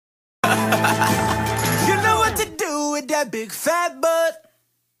You know what to do with that big fat butt.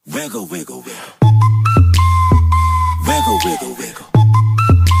 Wiggle, wiggle, wiggle. Wiggle, wiggle, wiggle.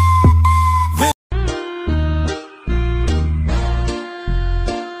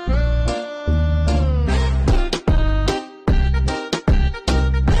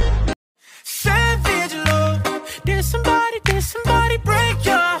 Savage love. Did somebody break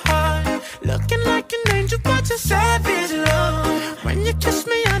your heart? Looking like an angel, but you're savage love. When you kiss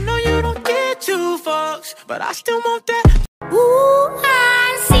me, I know you don't get 2 fucks, but I still want that. Ooh,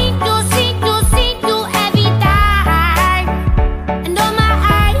 I see you every time. And on my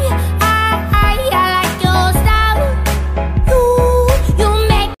eye, I like your style. You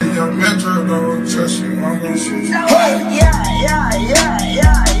make Your metro don't trust you, I'm gonna shoot you.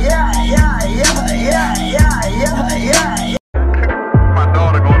 My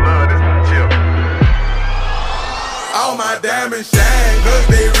daughter gon' love this chip. All my diamonds shine, cause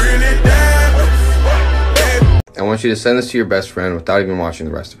they really diamonds. I want you to send this to your best friend without even watching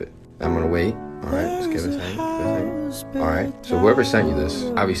the rest of it. I'm gonna wait. Alright, just give it a second. Alright, so whoever sent you this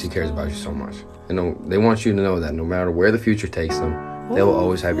obviously cares about you so much. And they want you to know that no matter where the future takes them, they will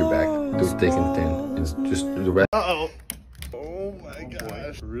always have your back through thick and thin. And just the rest. Uh-oh. Oh my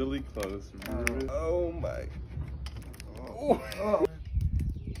gosh. Really close. Really. Oh my. Oh.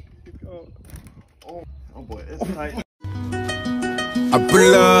 Keep going. Oh boy, it's tight. I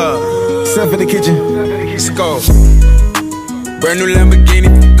pull up, step in the kitchen, let's go. Brand new Lamborghini,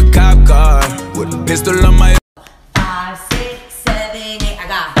 a cop car, with a pistol on my 5, 6, 7, 8. I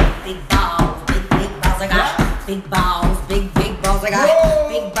got big balls, big balls. I got big balls, big balls. I got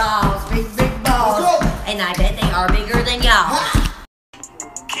big balls, big balls. And I bet they are bigger than y'all.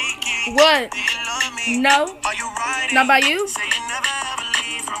 What? No? Not by you?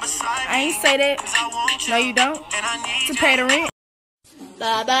 I ain't say that. No, you don't. To pay the rent.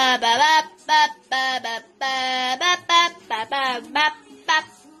 ba ba ba ba ba ba ba ba ba ba ba ba ba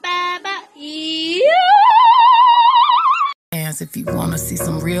ba ba. If you wanna see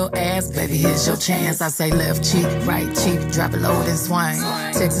some real ass, baby, here's your chance. I say left cheek, right cheek, drop it low and swing.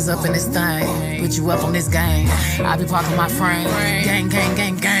 Texas up in this thing, put you up on this game. I be parking my frame, gang, gang,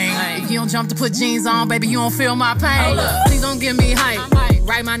 gang, gang. If you don't jump to put jeans on, baby, you don't feel my pain. Please don't give me hype,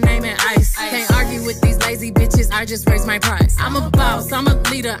 write my name in ice. Can't argue with these lazy bitches, I just raise my price. I'm a boss, I'm a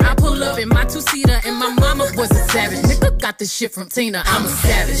leader, I pull up in my 2-seater, and my mama was a savage. Nigga got this shit from Tina, I'm a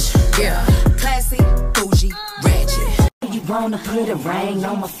savage. Yeah, classy, bougie, ratchet. You wanna put a ring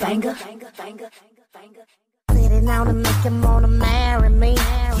on my finger? Put it on and make him wanna marry me.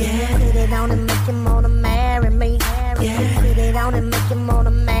 Yeah. Put it on and make him wanna marry me. Yeah. Put it on and make him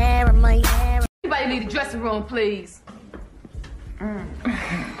wanna marry me. Everybody leave the dressing room, please. I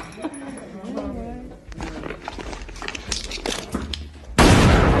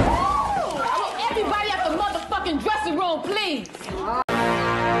want everybody at the motherfucking dressing room, please.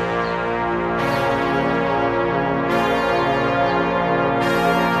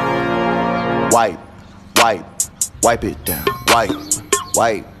 Wipe it down.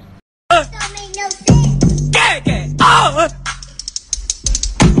 Wipe. Don't make no sense. gang.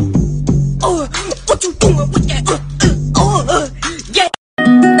 What you doing with that? Yeah.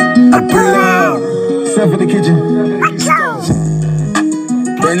 I pull up, step in the kitchen,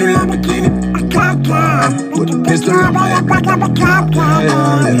 brand new Lamborghini, with a pistol on my hip.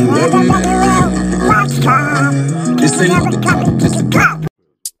 This ain't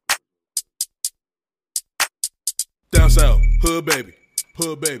down south, hood baby.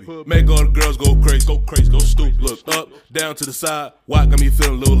 Make all the girls go crazy, go stupid. Look up, down to the side, why got me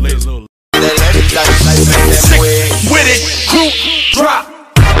feeling a little lazy. Sick with it, group drop.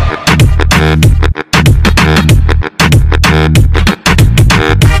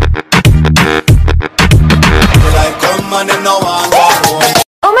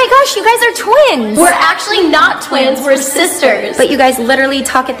 Oh my gosh, you guys are twins! We're actually not twins, we're sisters. But you guys literally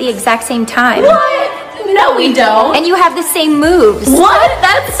talk at the exact same time. What? No, we don't. And you have the same moves. What?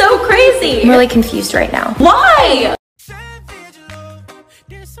 That's so crazy. I'm really confused right now. Why?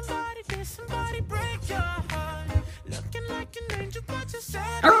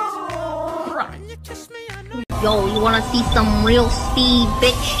 Yo, you wanna see some real speed,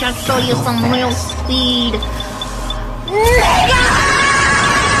 bitch? I'll show you some real speed.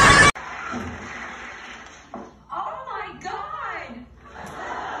 Oh my god!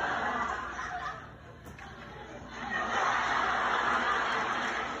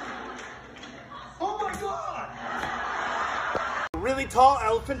 Oh my god! Really tall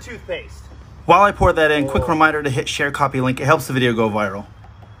elephant toothpaste. While I pour that in, quick reminder to hit share copy link. It helps the video go viral.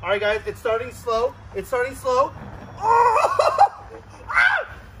 Alright guys, it's starting slow. Oh!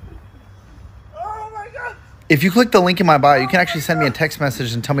 If you click the link in my bio, you can actually send me a text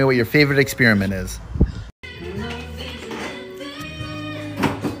message and tell me what your favorite experiment is.